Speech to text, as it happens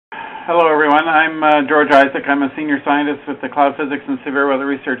Hello, everyone. I'm George Isaac. I'm a senior scientist with the Cloud Physics and Severe Weather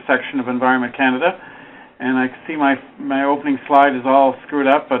Research section of Environment Canada. And I see my opening slide is all screwed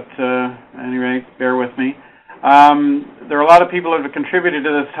up, but anyway, bear with me. There are a lot of people that have contributed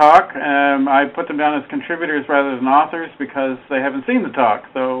to this talk. I put them down as contributors rather than authors because they haven't seen the talk.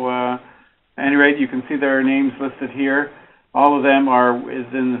 So at any rate, you can see their names listed here. All of them is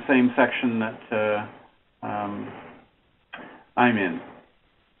in the same section that I'm in.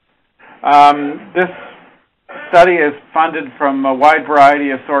 This study is funded from a wide variety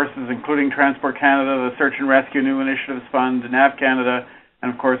of sources, including Transport Canada, the Search and Rescue New Initiatives Fund, NAV Canada,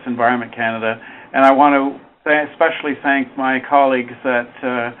 and of course Environment Canada. And I want to especially thank my colleagues at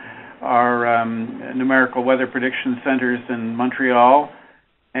our numerical weather prediction centers in Montreal,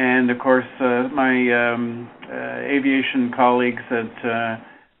 and of course my aviation colleagues at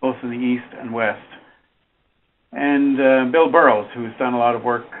both in the East and West. And Bill Burrows, who's done a lot of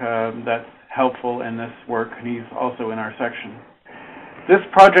work that's helpful in this work, and he's also in our section. This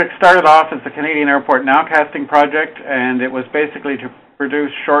project started off as the Canadian Airport Nowcasting project, and it was basically to produce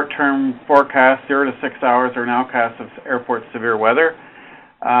short-term forecasts, 0 to 6 hours, or nowcasts of airport severe weather.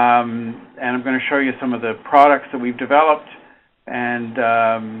 And I'm going to show you some of the products that we've developed and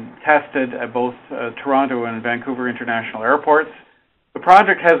tested at both Toronto and Vancouver International Airports. The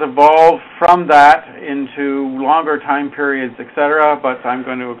project has evolved from that into longer time periods, etc., but I'm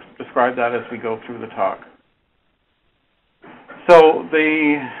going to describe that as we go through the talk. So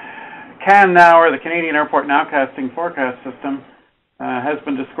the CAN-NOW, or the Canadian Airport Nowcasting Forecast System, has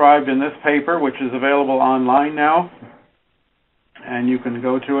been described in this paper, which is available online now, and you can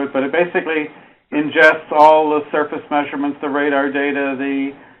go to it. But it basically ingests all the surface measurements, the radar data,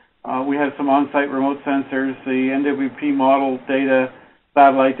 we have some on-site remote sensors, the NWP model data,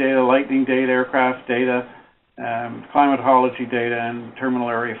 satellite data, lightning data, aircraft data, climatology data, and terminal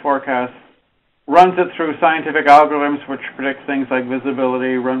area forecasts. Runs it through scientific algorithms which predict things like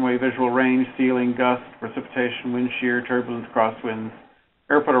visibility, runway visual range, ceiling, gust, precipitation, wind shear, turbulence, crosswinds,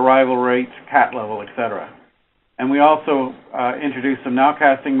 airport arrival rate, cat level, etc. And we also introduce some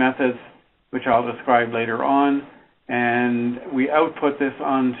nowcasting methods, which I'll describe later on. And we output this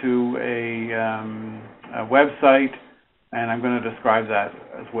onto a website, and I'm going to describe that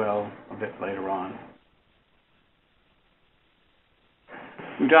as well a bit later on.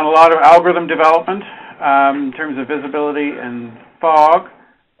 We've done a lot of algorithm development in terms of visibility and fog.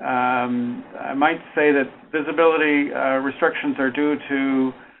 I might say that visibility restrictions are due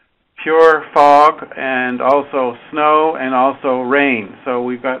to pure fog and also snow and also rain. So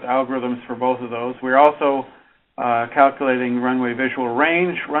we've got algorithms for both of those. We're also calculating runway visual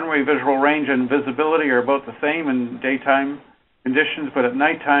range. Runway visual range and visibility are both the same in daytime conditions, but at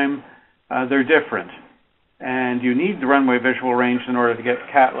nighttime they're different. And you need the runway visual range in order to get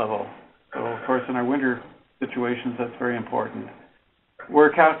cat level. So, of course, in our winter situations, that's very important.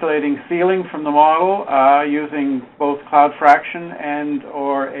 We're calculating ceiling from the model using both cloud fraction and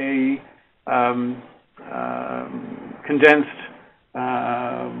or a condensed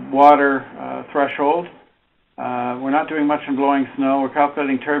water threshold. We're not doing much in blowing snow. We're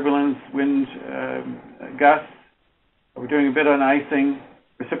calculating turbulence, wind, gusts. We're doing a bit on icing,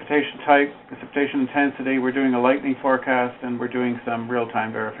 precipitation type, precipitation intensity. We're doing a lightning forecast, and we're doing some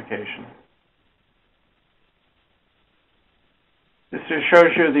real-time verification. This just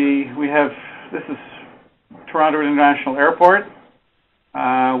shows you this is Toronto International Airport.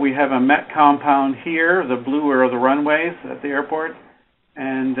 We have a Met compound here. The blue are the runways at the airport,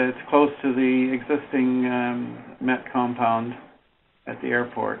 and it's close to the existing Met compound at the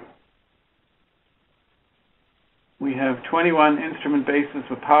airport. We have 21 instrument bases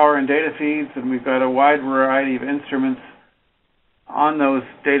with power and data feeds, and we've got a wide variety of instruments on those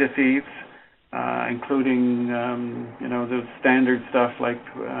data feeds, including the standard stuff like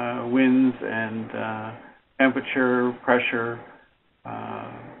winds and temperature, pressure,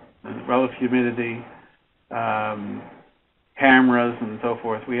 relative humidity, cameras, and so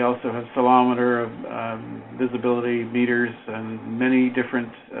forth. We also have ceilometer, visibility meters, and many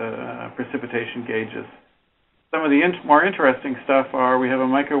different precipitation gauges. Some of the more interesting stuff we have a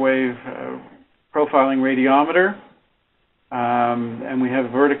microwave profiling radiometer, and we have a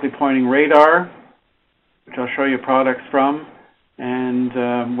vertically pointing radar, which I'll show you products from,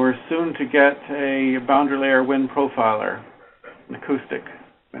 and we're soon to get a boundary layer wind profiler, an acoustic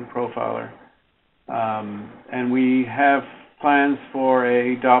wind profiler. And we have plans for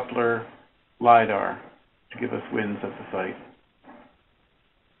a Doppler LiDAR to give us winds at the site.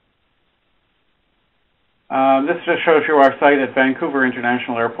 This just shows you our site at Vancouver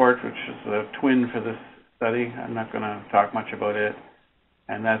International Airport, which is a twin for this study. I'm not going to talk much about it.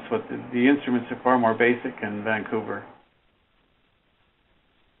 And that's what the instruments are far more basic in Vancouver.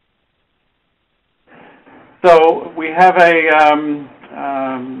 So we have a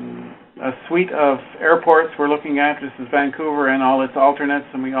suite of airports we're looking at. This is Vancouver and all its alternates,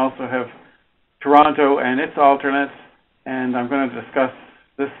 and we also have Toronto and its alternates. And I'm going to discuss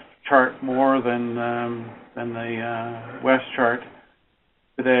this chart more than the West chart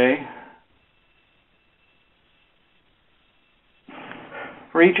today.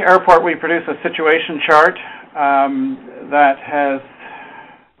 For each airport, we produce a situation chart that has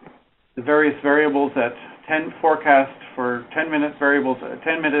the various variables at 10 forecast for 10-minute variables,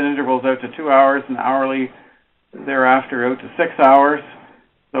 10-minute intervals out to 2 hours, and hourly thereafter out to 6 hours.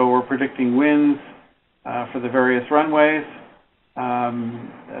 So we're predicting winds for the various runways,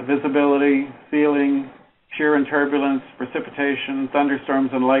 visibility, ceiling, shear and turbulence, precipitation, thunderstorms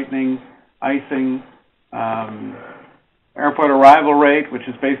and lightning, icing, airport arrival rate, which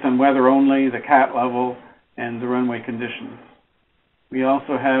is based on weather only, the CAT level, and the runway conditions. We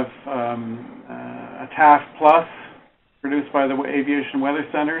also have a TAF Plus produced by the Aviation Weather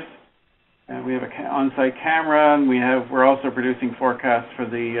Centers. We have an on-site camera, and we're also producing forecasts for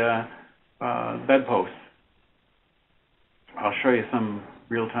the bedposts. I'll show you some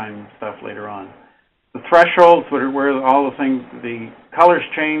real-time stuff later on. The thresholds, where all the things, the colors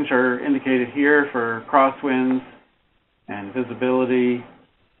change, are indicated here for crosswinds and visibility,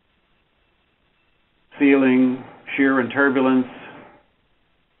 ceiling, shear and turbulence,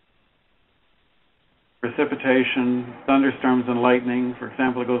 precipitation, thunderstorms and lightning. For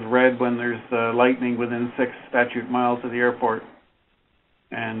example, it goes red when there's lightning within 6 statute miles of the airport.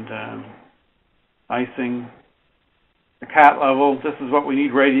 And icing. The CAT level, this is what we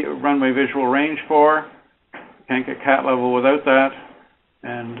need runway visual range for. Can't get CAT level without that.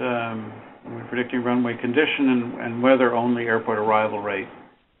 And we're predicting runway condition and weather only airport arrival rate.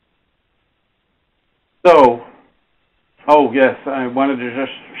 So, oh yes, I wanted to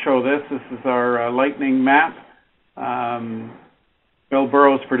just show this. This is our lightning map. Bill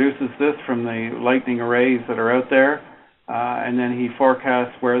Burrows produces this from the lightning arrays that are out there, and then he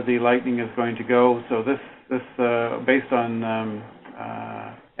forecasts where the lightning is going to go. So this based on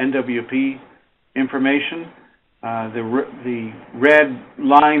NWP information. The red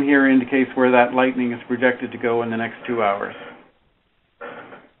line here indicates where that lightning is projected to go in the next 2 hours.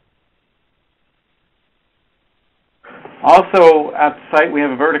 Also at the site we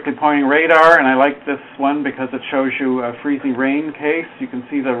have a vertically pointing radar, and I like this one because it shows you a freezing rain case. You can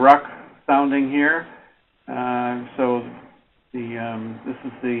see the ruck sounding here. So this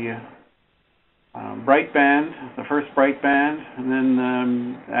is the bright band, the first bright band, and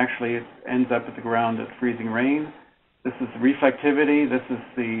then actually it ends up at the ground at freezing rain. This is reflectivity, this is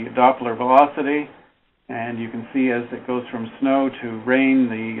the Doppler velocity, and you can see as it goes from snow to rain,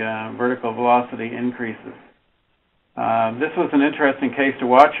 the vertical velocity increases. This was an interesting case to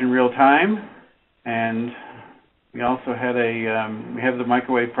watch in real time, and we also had we have the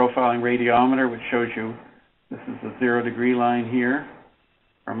microwave profiling radiometer, which shows you, this is the 0 degree line here,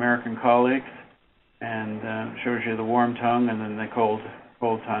 our American colleagues, and shows you the warm tongue and then the cold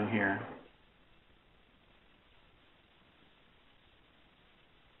tongue here.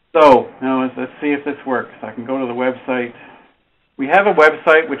 So now let's see if this works. I can go to the website. We have a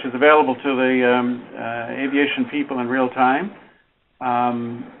website which is available to the aviation people in real time,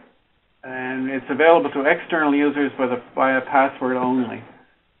 and it's available to external users by a password only.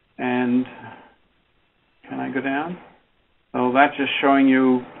 And can I go down? So that's just showing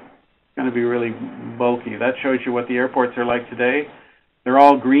you. Going to be really bulky. That shows you what the airports are like today. They're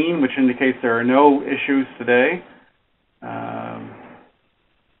all green, which indicates there are no issues today.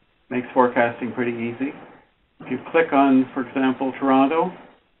 Makes forecasting pretty easy. If you click on, for example, Toronto,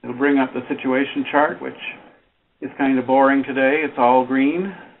 it'll bring up the situation chart, which is kind of boring today. It's all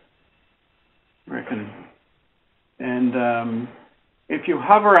green. And if you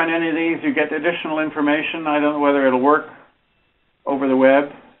hover on any of these, you get additional information. I don't know whether it'll work over the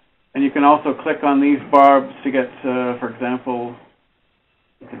web. And you can also click on these barbs to get, for example,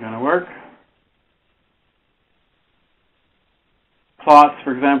 is it going to work? Plots,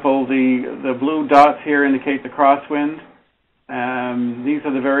 for example, the blue dots here indicate the crosswind. These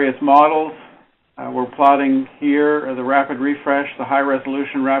are the various models. We're plotting here the rapid refresh, the high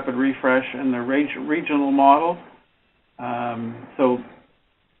resolution rapid refresh, and the regional model. So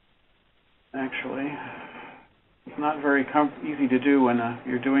actually, it's not very easy to do when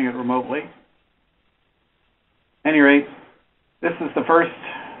you're doing it remotely. At any rate, this is the first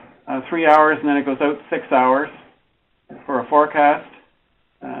 3 hours, and then it goes out 6 hours for a forecast.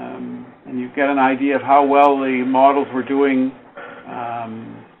 And you get an idea of how well the models were doing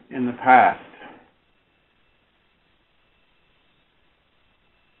in the past.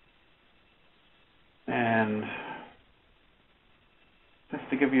 And just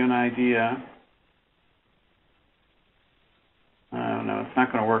to give you an idea, I don't know, it's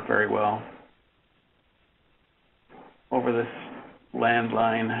not going to work very well over this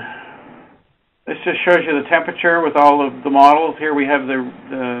landline. This just shows you the temperature with all of the models. Here we have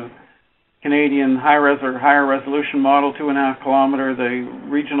the Canadian higher resolution model, 2.5 kilometer, the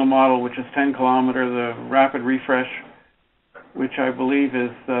regional model, which is 10 kilometer, the rapid refresh, which I believe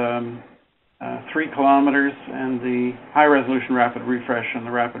is 3 kilometers, and the high resolution rapid refresh and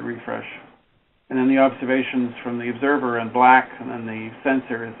the rapid refresh. And then the observations from the observer in black, and then the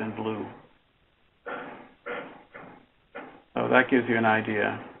sensor is in blue. So that gives you an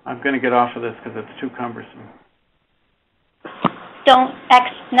idea. I'm going to get off of this because it's too cumbersome. Don't X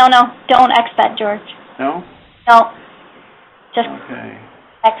that, George. No? No. Just okay.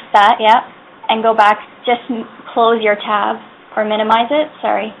 X that, yeah. And go back. Just close your tab or minimize it.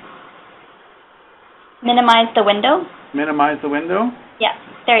 Sorry. Minimize the window. Minimize the window? Yeah.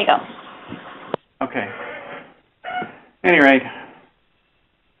 There you go. Okay. At any rate,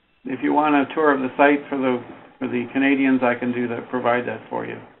 if you want a tour of the site for the Canadians, I can provide that for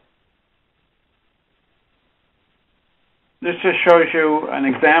you. This just shows you an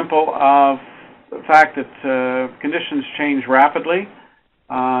example of the fact that conditions change rapidly.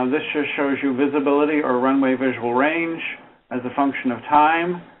 This just shows you visibility or runway visual range as a function of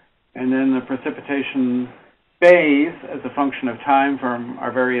time, and then the precipitation phase as a function of time from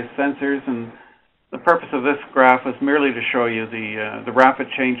our various sensors. And the purpose of this graph was merely to show you the rapid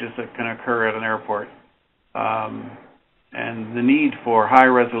changes that can occur at an airport, and the need for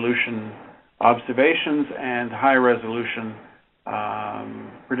high-resolution observations and high-resolution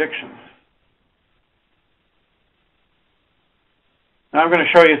predictions. Now I'm going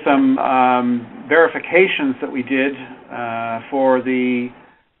to show you some verifications that we did for the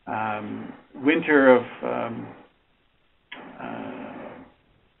winter of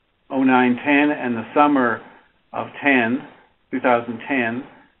 09-10 and the summer of 2010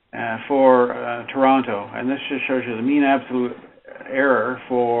 for Toronto. And this just shows you the mean absolute error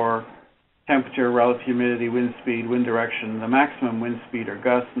for temperature, relative humidity, wind speed, wind direction, the maximum wind speed or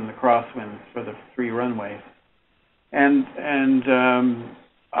gusts, and the crosswinds for the 3 runways. And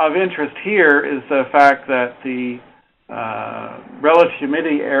of interest here is the fact that the relative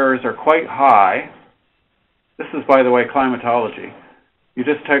humidity errors are quite high. This is, by the way, climatology. You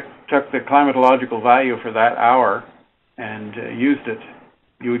just took the climatological value for that hour and used it.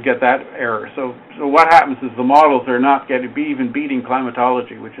 You would get that error. So what happens is the models are not even beating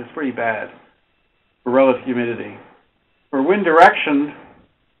climatology, which is pretty bad for relative humidity. For wind direction,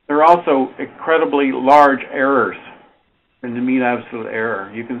 there are also incredibly large errors in the mean absolute error.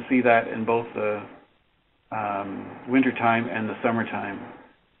 You can see that in both the wintertime and the summertime.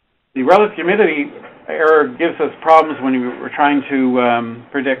 The relative humidity error gives us problems when we're trying to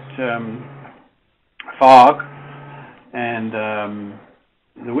predict fog, and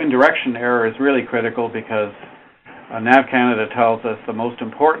the wind direction error is really critical because Nav Canada tells us the most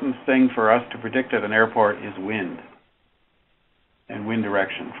important thing for us to predict at an airport is wind and wind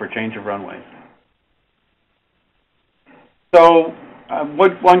direction for change of runways. So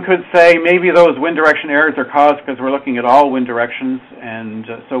what one could say, maybe those wind direction errors are caused because we're looking at all wind directions, and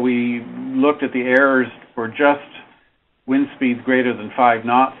so we looked at the errors for just wind speeds greater than 5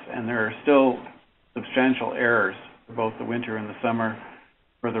 knots, and there are still substantial errors for both the winter and the summer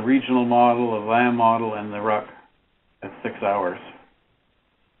for the regional model, the LAM model, and the RUC at 6 hours.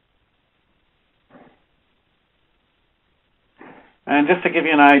 And just to give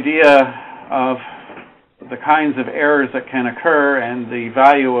you an idea of the kinds of errors that can occur and the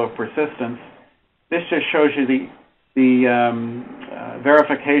value of persistence, this just shows you the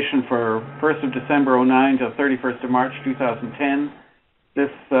verification for 1st of December 09 to 31st of March 2010.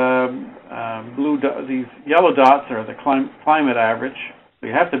 These yellow dots are the climate average. So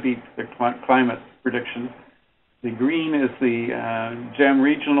you have to beat the climate prediction. The green is the GEM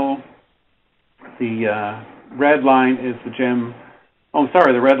regional. The red line is the GEM. Oh,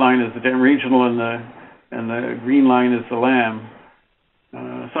 sorry, the red line is the GEM regional, and the green line is the LAM.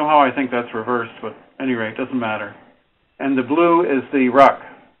 Somehow I think that's reversed, but at any rate, it doesn't matter. And the blue is the RUC.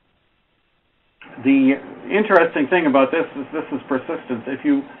 The interesting thing about this is persistence. If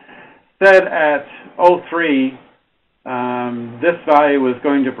you said at 03 this value was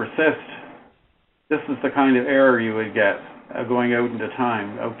going to persist, this is the kind of error you would get going out into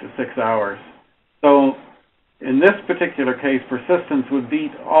time, out to 6 hours. So in this particular case, persistence would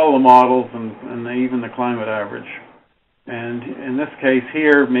beat all the models and even the climate average. And in this case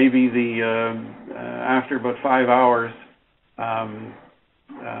here, maybe after about 5 hours,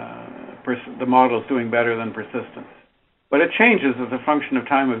 the model is doing better than persistence. But it changes as a function of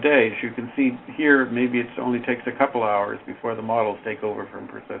time of day. As you can see here, maybe it only takes a couple hours before the models take over from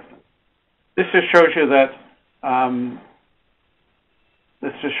persistence. This just shows you that,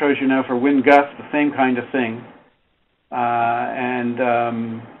 this just shows you now for wind gusts, the same kind of thing.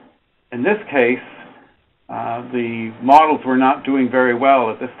 In this case, the models were not doing very well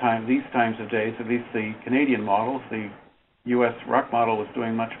at these times of days, at least the Canadian models. The US RUC model was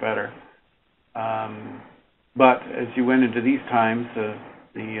doing much better. But as you went into these times,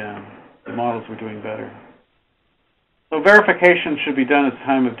 the models were doing better. So verification should be done at the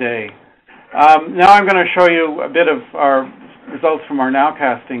time of day. Now I'm going to show you a bit of our results from our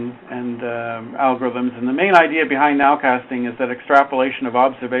nowcasting and algorithms. And the main idea behind nowcasting is that extrapolation of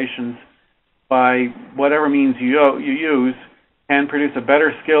observations by whatever means you use can produce a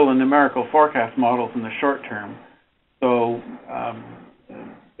better skill in numerical forecast models in the short term. So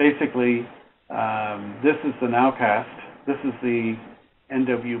basically, this is the nowcast. This is the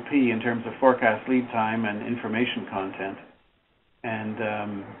NWP in terms of forecast lead time and information content. And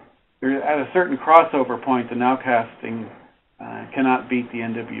at a certain crossover point, the nowcasting cannot beat the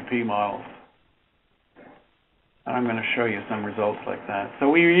NWP models. And I'm going to show you some results like that. So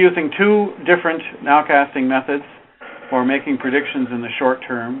we are using two different nowcasting methods for making predictions in the short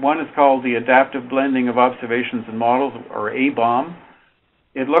term. One is called the adaptive blending of observations and models, or ABOM.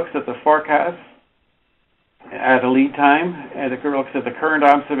 It looks at the forecast at a lead time, and it looks at the current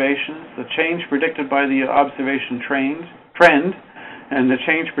observations, the change predicted by the observation trend, and the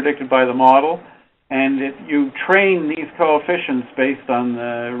change predicted by the model. And you train these coefficients based on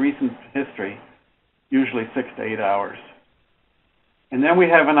the recent history, usually 6 to 8 hours. And then we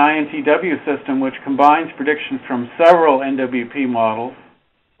have an INTW system which combines predictions from several NWP models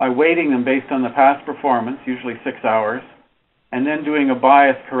by weighting them based on the past performance, usually 6 hours, and then doing a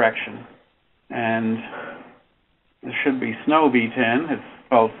bias correction. And this should be SNO V10. It's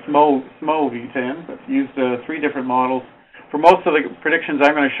called SMO V10. It's used 3 different models. For most of the predictions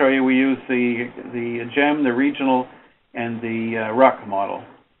I'm going to show you, we use the GEM, the regional, and the RUC model.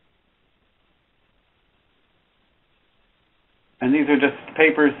 And these are just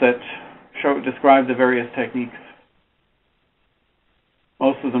papers that describe the various techniques.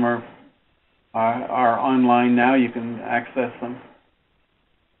 Most of them are online now. You can access them.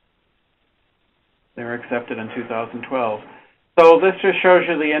 They were accepted in 2012. So this just shows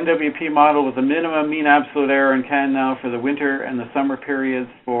you the NWP model with the minimum mean absolute error in CanNow for the winter and the summer periods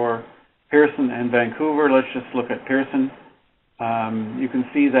for Pearson and Vancouver. Let's just look at Pearson. You can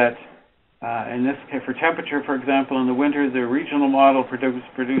see that in this case, for temperature, for example, in the winter, the regional model produced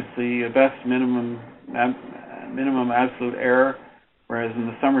the best minimum absolute error, whereas in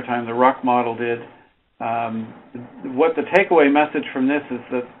the summertime, the RUC model did. What the takeaway message from this is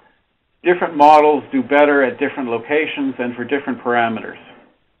that different models do better at different locations and for different parameters.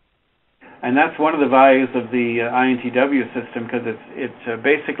 And that's one of the values of the INTW system, because it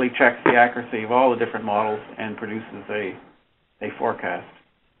basically checks the accuracy of all the different models and produces a forecast.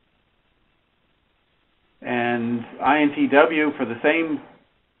 And INTW, for the same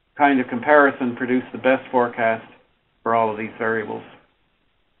kind of comparison, produced the best forecast for all of these variables.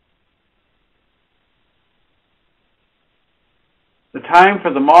 The time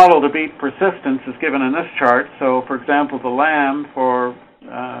for the model to beat persistence is given in this chart. So, for example, the LAM for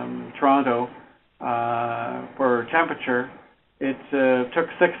Toronto, for temperature, it took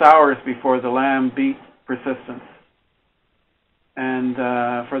 6 hours before the LAM beat persistence. And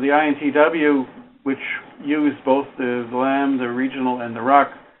for the INTW, which used both the LAM, the regional, and the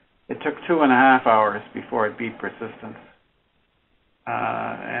RUC, it took 2.5 hours before it beat persistence.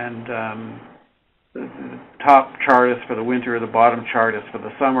 The top chart is for the winter, the bottom chart is for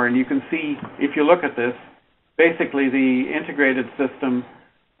the summer. And you can see, if you look at this, basically the integrated system,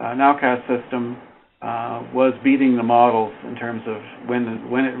 nowcast system, was beating the models in terms of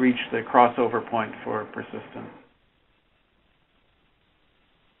when it reached the crossover point for persistence.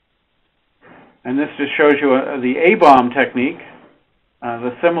 And this just shows you the ABOM technique,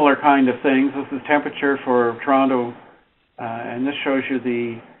 the similar kind of things. This is temperature for Toronto, and this shows you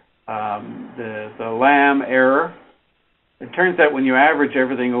the LAM error. It turns out when you average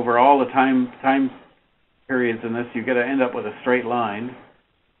everything over all the time periods in this, you end up with a straight line.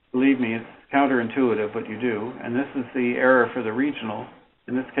 Believe me, it's counterintuitive, but you do. And this is the error for the regional.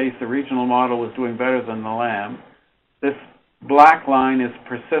 In this case, the regional model was doing better than the LAM. This black line is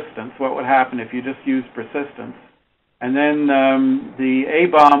persistence. What would happen if you just used persistence? And then the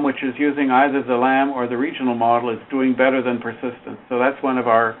A-bomb, which is using either the LAM or the regional model, is doing better than persistence. So that's one of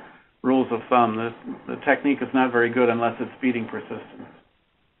our rules of thumb. The technique is not very good unless it's beating persistence.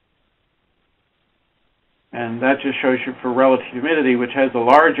 And that just shows you for relative humidity, which has a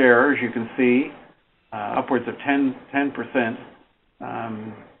large error, as you can see, upwards of 10%.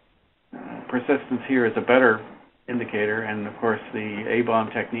 Persistence here is a better indicator, and of course the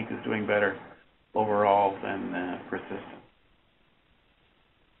A-bomb technique is doing better overall than persistence.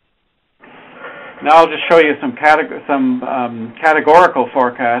 Now I'll just show you some categorical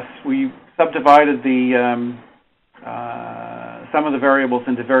forecasts. We subdivided some of the variables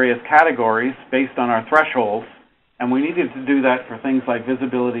into various categories based on our thresholds, and we needed to do that for things like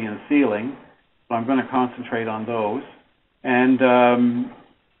visibility and sealing, so I'm going to concentrate on those. And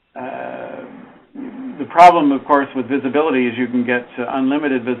the problem, of course, with visibility is you can get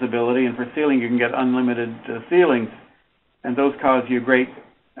unlimited visibility, and for sealing you can get unlimited sealings, and those cause you great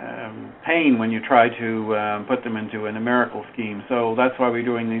pain when you try to put them into a numerical scheme. So that's why we're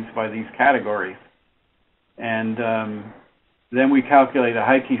doing these by these categories. And then we calculate a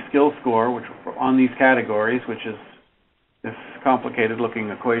high-key skill score which on these categories, which is this complicated-looking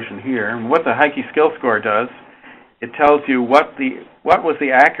equation here. And what the high-key skill score does, it tells you what was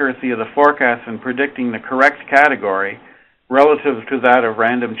the accuracy of the forecast in predicting the correct category relative to that of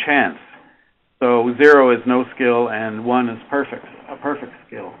random chance. So 0 is no skill and 1 is a perfect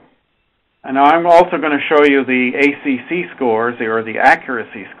skill. And now I'm also going to show you the ACC scores, or the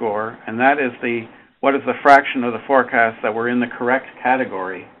accuracy score, and that is what is the fraction of the forecasts that were in the correct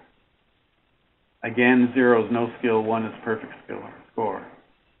category. Again, 0 is no skill, 1 is perfect skill score.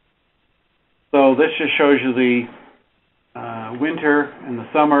 So this just shows you the winter and the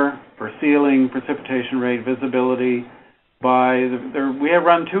summer for sealing, precipitation rate, visibility. We have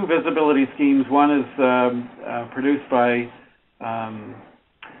run two visibility schemes. One is produced by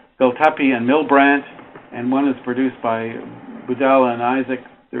Beltuppy and Milbrandt, and one is produced by Budala and Isaac.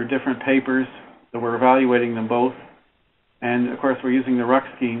 They're different papers, so we're evaluating them both. And of course, we're using the Ruck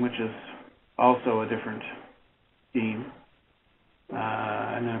scheme, which is also a different scheme.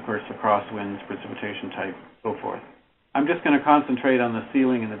 And then, of course, the crosswinds, precipitation type, so forth. I'm just going to concentrate on the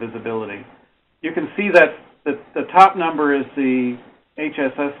sealing and the visibility. You can see that the top number is the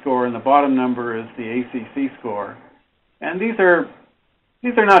HSS score and the bottom number is the ACC score. And these are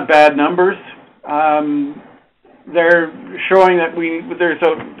not bad numbers. They're showing that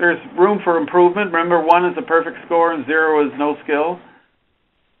there's room for improvement. Remember, 1 is a perfect score and 0 is no skill.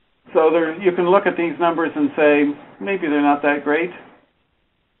 So you can look at these numbers and say, maybe they're not that great.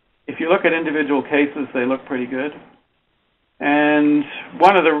 If you look at individual cases, they look pretty good. And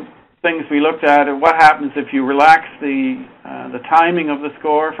one of the things we looked at is what happens if you relax the timing of the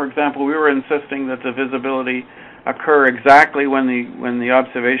score. For example, we were insisting that the visibility occur exactly when the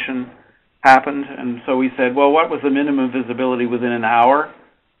observation happened, and so we said, well, what was the minimum visibility within an hour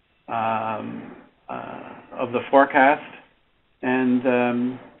of the forecast?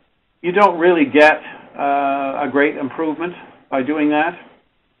 And you don't really get a great improvement by doing that.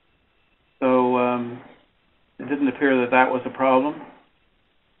 So it didn't appear that was a problem.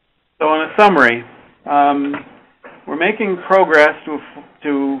 So in a summary, we're making progress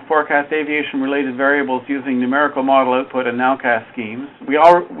to forecast aviation-related variables using numerical model output and nowcast schemes. We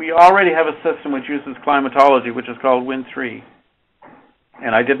already have a system which uses climatology, which is called Win3,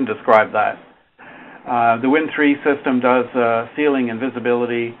 and I didn't describe that. The Win3 system does sealing and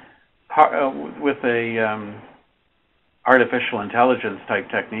visibility with a artificial intelligence type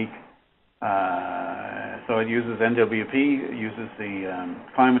technique. So it uses NWP, it uses the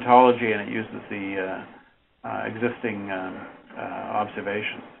climatology, and it uses the existing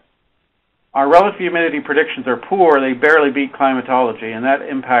observations. Our relative humidity predictions are poor. They barely beat climatology, and that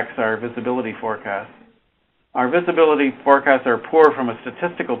impacts our visibility forecast. Our visibility forecasts are poor from a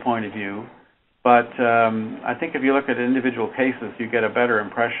statistical point of view, but I think if you look at individual cases, you get a better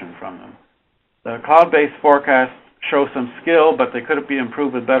impression from them. The cloud-based forecasts show some skill, but they could be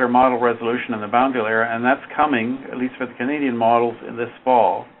improved with better model resolution and the boundary layer, and that's coming, at least for the Canadian models, in this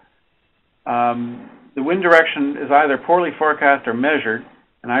fall. The wind direction is either poorly forecast or measured,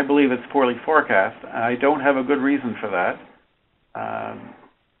 and I believe it's poorly forecast. I don't have a good reason for that.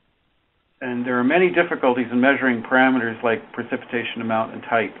 And there are many difficulties in measuring parameters like precipitation amount and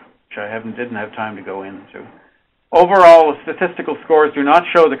type, which I didn't have time to go into. Overall, the statistical scores do not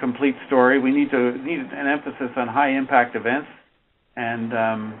show the complete story. We need an emphasis on high-impact events, and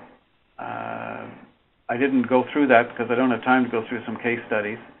I didn't go through that because I don't have time to go through some case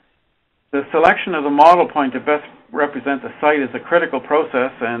studies. The selection of the model point to best represent the site is a critical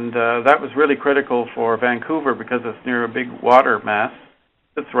process, and that was really critical for Vancouver because it's near a big water mass.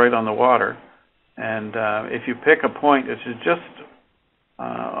 It's right on the water. And if you pick a point which is just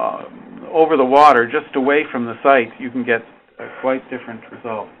over the water, just away from the site, you can get a quite different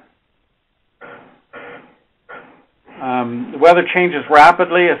result. The weather changes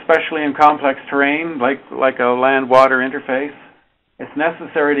rapidly, especially in complex terrain, like a land-water interface. It's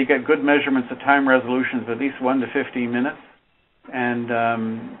necessary to get good measurements of time resolutions of at least 1 to 15 minutes,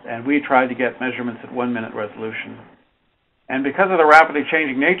 and we tried to get measurements at 1 minute resolution. And because of the rapidly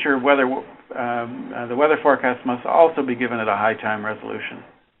changing nature of weather, the weather forecast must also be given at a high time resolution.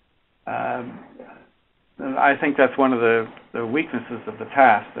 I think that's one of the weaknesses of the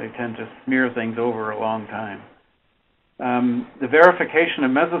task. They tend to smear things over a long time. The verification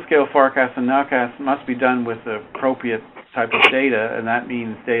of mesoscale forecasts and nowcasts must be done with the appropriate type of data, and that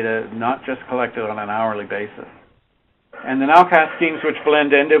means data not just collected on an hourly basis. And the nowcast schemes which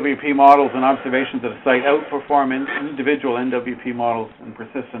blend NWP models and observations at a site outperform individual NWP models in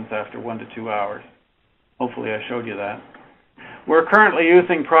persistence after 1 to 2 hours. Hopefully I showed you that. We're currently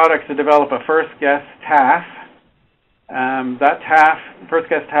using products to develop a first guess TAF. That TAF, first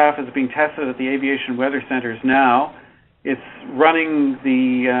guess TAF, is being tested at the aviation weather centers now. It's running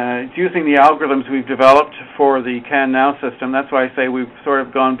it's using the algorithms we've developed for the CanNow system. That's why I say we've sort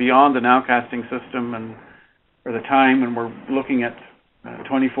of gone beyond the nowcasting system and for the time, and we're looking at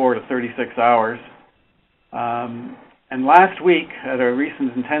 24 to 36 hours. And last week, at a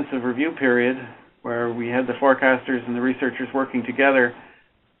recent intensive review period, where we had the forecasters and the researchers working together,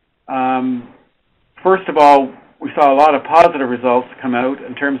 first of all, we saw a lot of positive results come out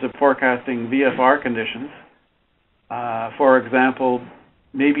in terms of forecasting VFR conditions. For example,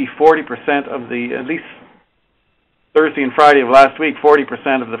 maybe 40% of at least Thursday and Friday of last week,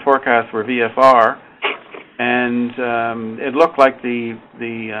 40% of the forecasts were VFR. And it looked like the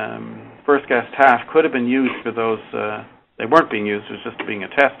first guess TAF could have been used for those. They weren't being used; it was just being a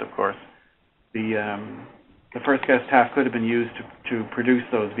test, of course. The first guess TAF could have been used to produce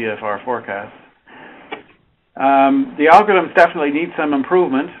those VFR forecasts. The algorithms definitely need some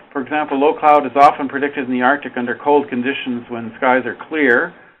improvement. For example, low cloud is often predicted in the Arctic under cold conditions when skies are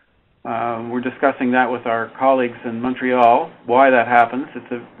clear. We're discussing that with our colleagues in Montreal, why that happens.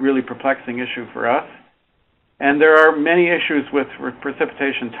 It's a really perplexing issue for us. And there are many issues with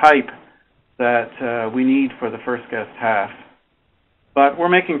precipitation type that we need for the first guess TAF. But we're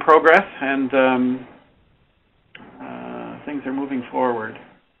making progress, and things are moving forward.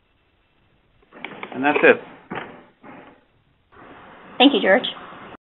 And that's it. Thank you, George.